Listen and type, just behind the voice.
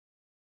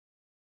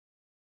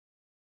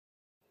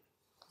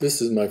This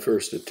is my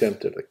first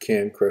attempt at a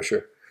can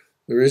crusher.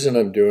 The reason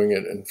I'm doing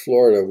it in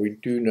Florida, we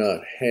do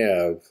not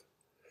have,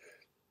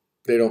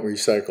 they don't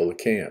recycle the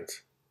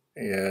cans.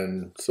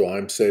 And so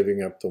I'm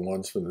saving up the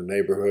ones from the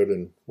neighborhood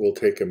and we'll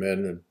take them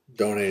in and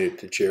donate it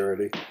to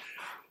charity.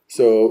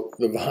 So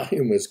the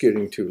volume was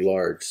getting too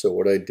large. So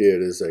what I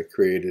did is I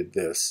created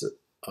this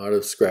out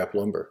of scrap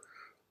lumber.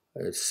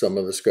 It's some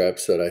of the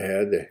scraps that I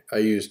had. I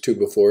used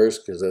 2x4s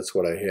because that's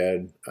what I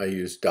had. I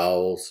used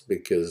dowels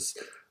because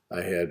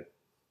I had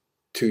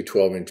two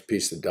 12-inch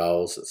pieces of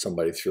dowels that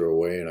somebody threw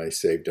away and I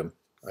saved them.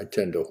 I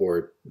tend to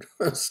hoard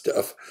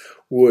stuff,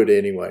 wood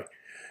anyway.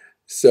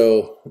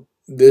 So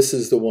this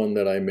is the one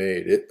that I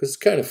made. It was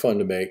kind of fun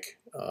to make.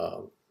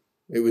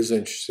 It was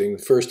interesting.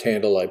 The first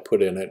handle I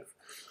put in it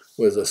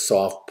was a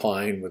soft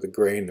pine with a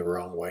grain the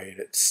wrong way and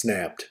it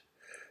snapped.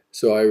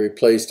 So I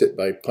replaced it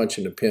by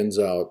punching the pins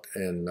out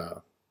and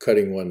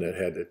cutting one that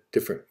had a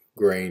different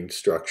grain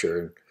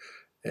structure.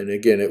 And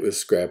again, it was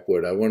scrap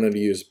wood. I wanted to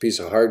use a piece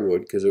of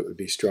hardwood because it would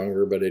be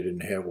stronger, but I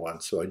didn't have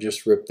one. So I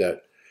just ripped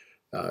that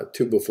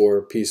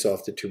 2x4 piece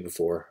off the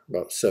 2x4,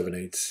 about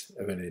 7/8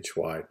 of an inch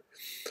wide.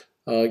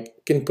 I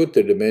can put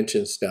the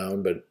dimensions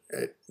down, but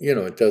you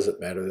know, it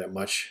doesn't matter that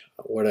much.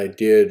 What I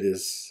did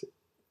is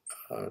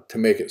to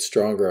make it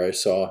stronger, I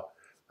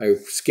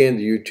scanned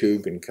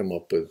YouTube and come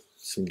up with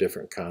some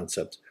different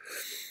concepts.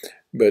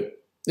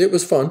 But it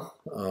was fun.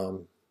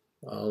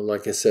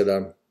 Like I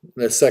said,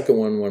 the second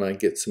one, when I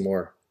get some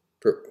more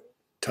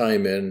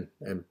time in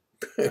and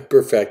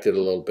perfect it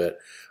a little bit,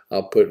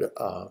 I'll put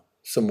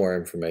some more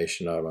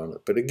information out on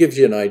it. But it gives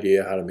you an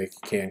idea how to make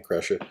a can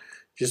crusher.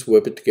 Just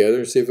whip it together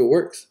and see if it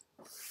works.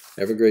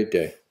 Have a great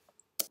day.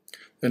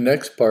 The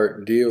next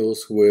part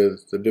deals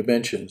with the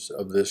dimensions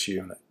of this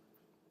unit.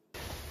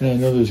 And I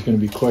know there's going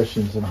to be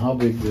questions on how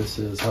big this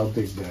is, how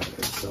big that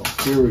is. So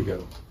here we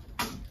go.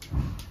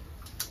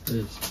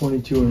 It's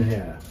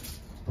 22.5.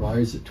 Why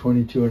is it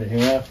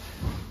 22.5?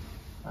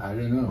 I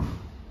don't know.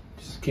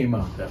 It just came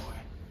out that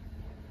way.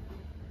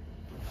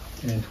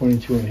 And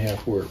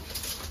 22.5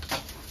 works.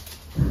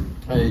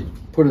 I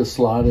put a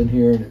slot in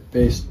here and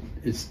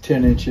it's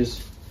 10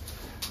 inches.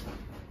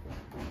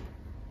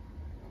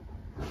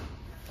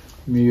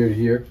 From here to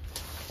here.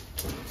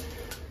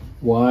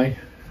 Why?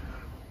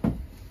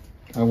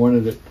 I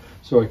wanted it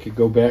so I could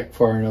go back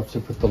far enough to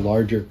put the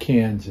larger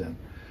cans in.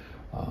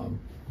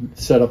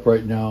 Set up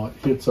right now, it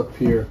hits up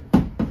here,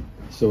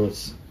 so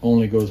it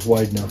only goes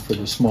wide enough for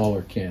the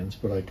smaller cans,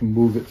 but I can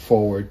move it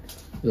forward,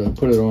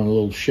 put it on a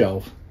little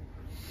shelf.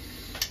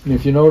 And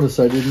if you notice,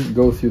 I didn't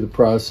go through the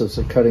process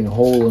of cutting a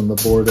hole in the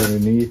board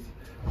underneath.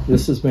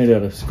 This is made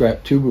out of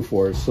scrap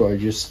 2x4s, so I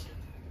just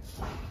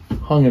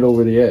hung it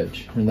over the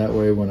edge, and that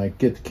way when I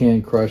get the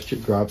can crushed,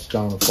 it drops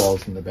down and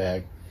falls in the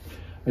bag.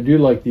 I do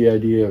like the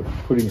idea of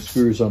putting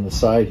screws on the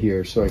side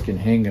here so I can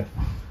hang a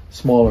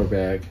smaller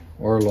bag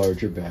or a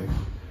larger bag.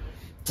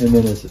 And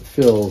then as it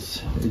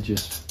fills, it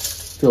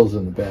just fills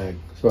in the bag.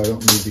 So I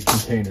don't need the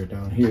container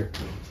down here.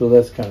 So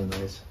that's kind of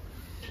nice.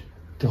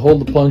 To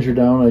hold the plunger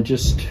down, I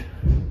just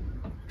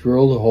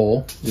drilled a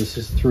hole. This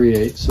is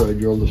 3/8, so I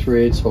drilled a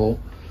 3/8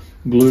 hole,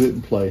 glued it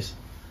in place.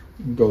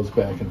 It goes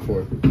back and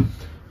forth.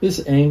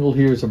 This angle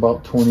here is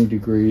about 20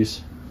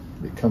 degrees.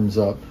 It comes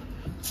up.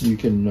 You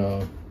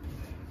can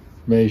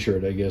measure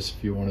it, I guess,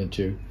 if you wanted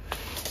to.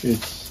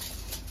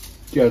 It's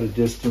got a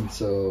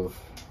distance of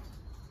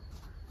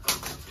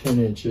 10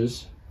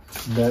 inches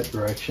in that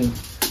direction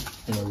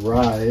and a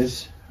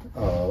rise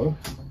of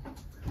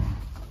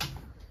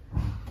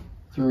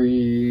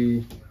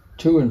 2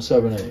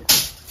 7/8.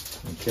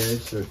 Okay,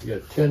 so if you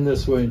got 10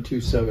 this way and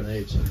 2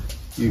 7/8,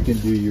 you can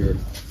do your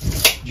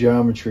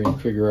geometry and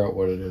figure out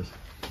what it is.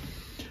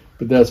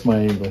 But that's my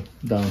angle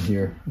down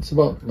here. It's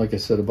about, like I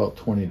said, about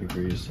 20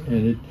 degrees.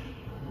 And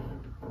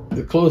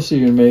the closer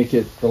you make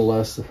it, the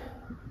less,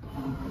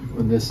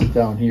 when this is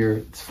down here,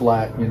 it's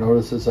flat. You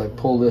notice as I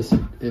pull this,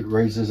 it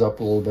raises up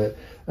a little bit.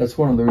 That's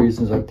one of the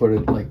reasons I put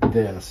it like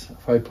this.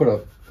 If I put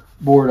a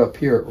board up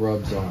here, it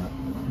rubs on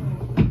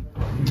it.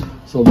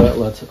 So that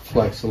lets it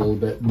flex a little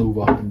bit, move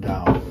up and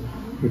down,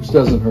 which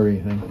doesn't hurt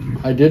anything.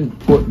 I didn't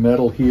put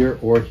metal here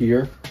or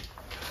here.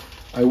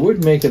 I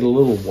would make it a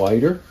little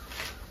wider.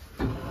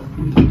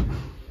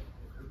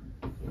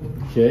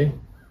 Okay,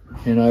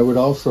 and I would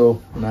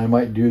also, and I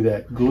might do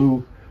that,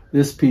 glue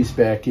this piece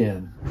back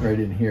in, right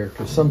in here,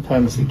 because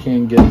sometimes the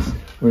can gets,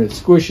 when it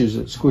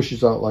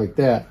squishes out like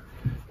that,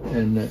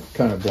 and it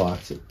kind of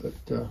blocks it, but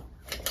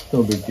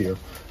no big deal.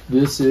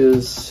 This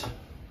is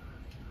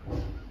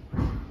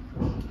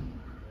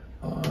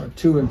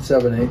 2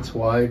 7/8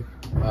 wide.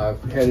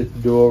 I've had it to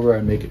do over,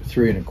 I make it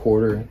 3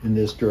 1/4 in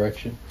this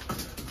direction.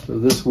 So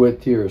this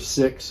width here is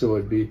 6, so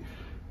it'd be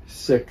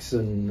 6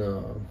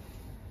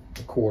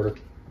 1/4.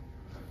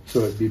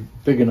 So it'd be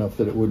big enough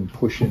that it wouldn't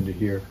push into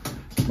here.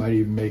 Might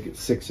even make it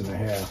 6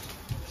 1/2.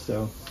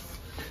 So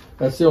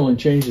that's the only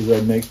changes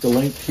I'd make. The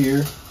length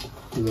here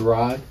to the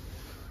rod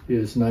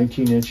is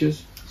 19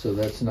 inches. So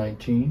that's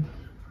 19.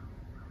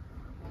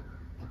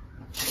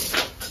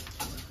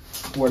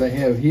 What I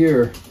have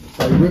here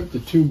I ripped the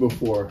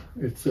 2x4.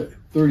 It's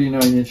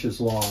 39 inches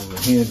long,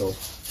 the handle.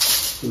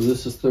 So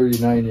this is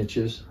 39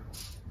 inches.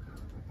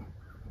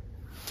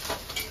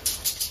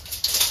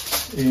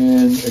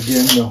 And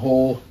again, the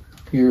hole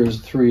here is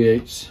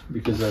 3/8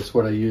 because that's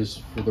what I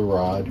use for the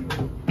rod.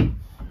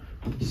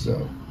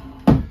 So,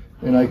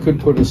 and I could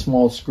put a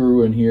small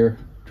screw in here,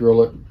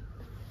 drill it,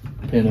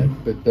 pin it,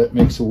 but that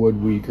makes the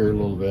wood weaker a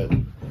little bit.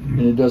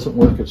 And it doesn't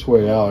work its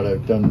way out.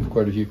 I've done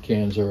quite a few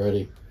cans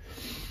already.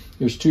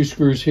 There's 2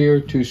 screws here,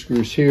 2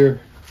 screws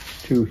here,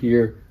 2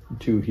 here, and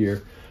 2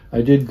 here.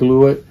 I did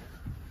glue it.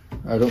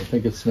 I don't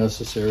think it's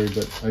necessary,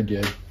 but I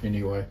did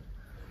anyway.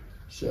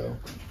 So,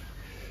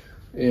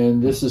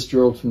 and this is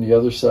drilled from the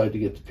other side to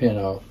get the pin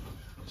out.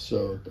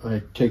 So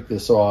I take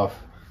this off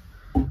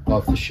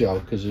the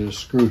shelf because there's a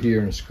screw here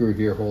and a screw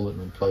here hold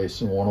it in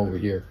place, and one over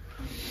here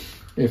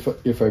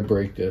if I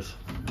break this.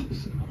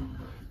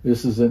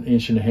 This is 1.5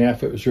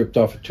 inches. It was ripped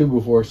off a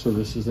 2x4, so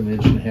this is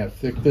 1.5 inches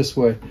thick this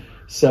way,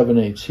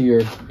 7/8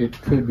 here. It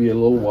could be a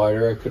little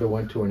wider. I could have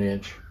went to 1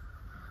 inch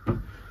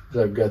because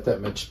I've got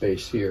that much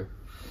space here.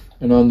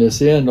 And on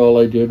this end, all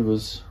I did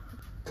was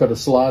cut a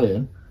slot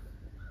in,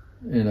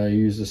 and I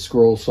used a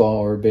scroll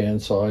saw or a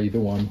band saw, either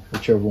one,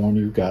 whichever one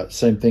you've got.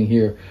 Same thing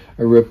here.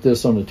 I ripped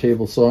this on a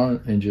table saw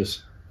and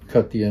just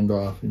cut the end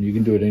off, and you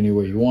can do it any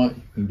way you want.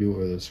 You can do it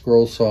with a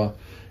scroll saw.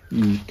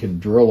 You can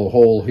drill a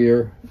hole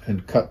here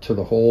and cut to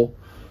the hole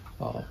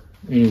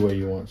any way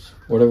you want.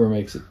 Whatever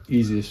makes it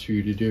easiest for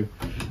you to do.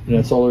 And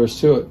that's all there is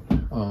to it.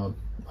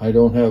 I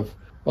don't have,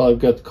 well, I've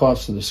got the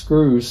cost of the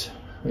screws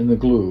and the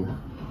glue,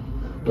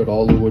 but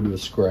all the wood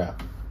was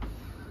scrap.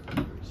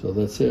 So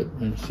that's it.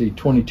 And see,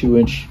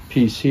 22-inch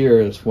piece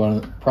here is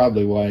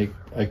probably why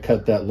I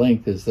cut that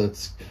length, is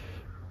that's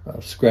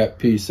a scrap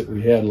piece that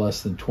we had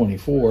less than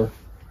 24.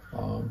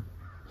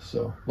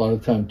 So a lot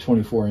of times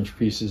 24-inch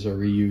pieces are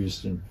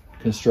reused in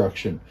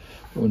construction.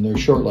 When they're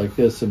short like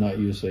this, they're not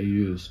usually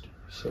used.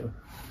 So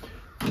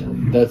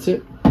that's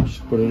it.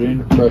 Just put it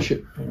in, crush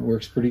it, and it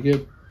works pretty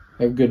good.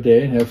 Have a good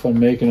day and have fun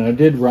making it. I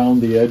did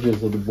round the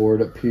edges of the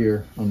board up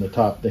here on the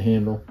top of the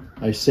handle.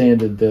 I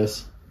sanded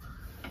this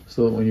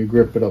so that when you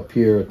grip it up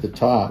here at the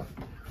top,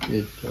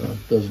 it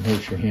doesn't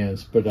hurt your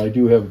hands. But I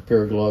do have a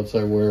pair of gloves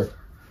I wear.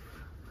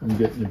 I'm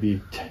getting to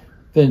be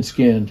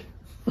thin-skinned.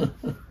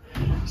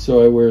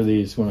 So I wear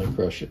these when I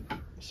crush it.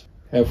 So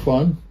have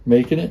fun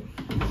making it.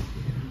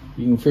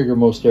 You can figure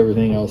most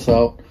everything else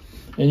out.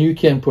 And you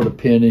can put a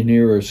pin in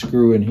here or a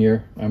screw in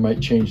here. I might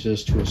change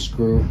this to a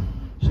screw,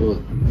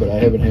 but I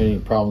haven't had any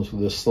problems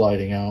with this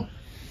sliding out.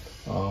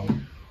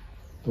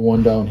 The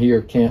one down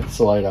here can't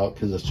slide out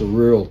because it's a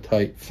real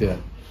tight fit.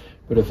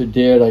 But if it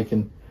did, I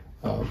can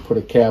put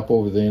a cap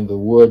over the end of the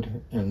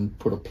wood and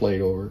put a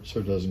plate over it so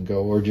it doesn't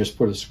go, or just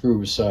put a screw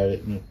beside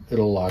it and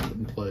it'll lock it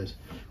in place.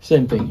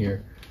 Same thing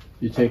here.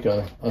 You take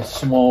a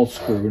small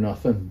screw,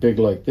 nothing big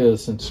like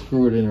this, and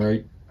screw it in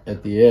right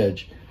at the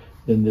edge,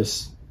 then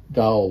this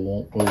dowel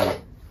won't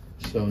move.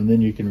 So, and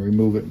then you can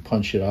remove it and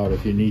punch it out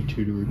if you need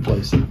to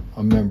replace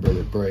a member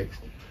that breaks.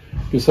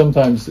 Because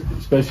sometimes,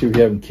 especially if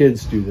you're having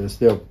kids do this,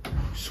 they'll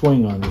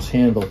swing on this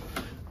handle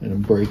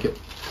and break it.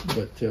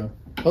 But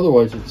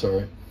otherwise, it's all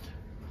right.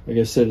 Like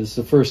I said, it's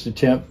the first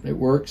attempt. It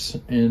works,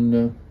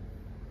 and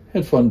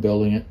had fun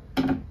building it.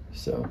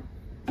 So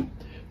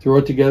throw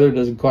it together. It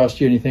doesn't cost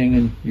you anything,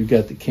 and you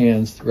got the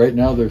cans. Right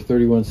now, they're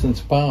 31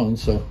 cents a pound.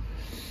 So,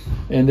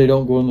 and they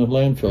don't go in the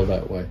landfill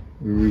that way.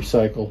 We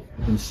recycle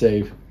and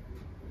save.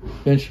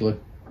 Eventually,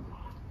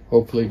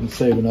 hopefully, you can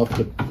save enough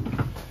to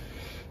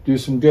do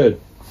some good.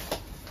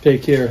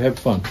 Take care. Have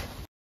fun.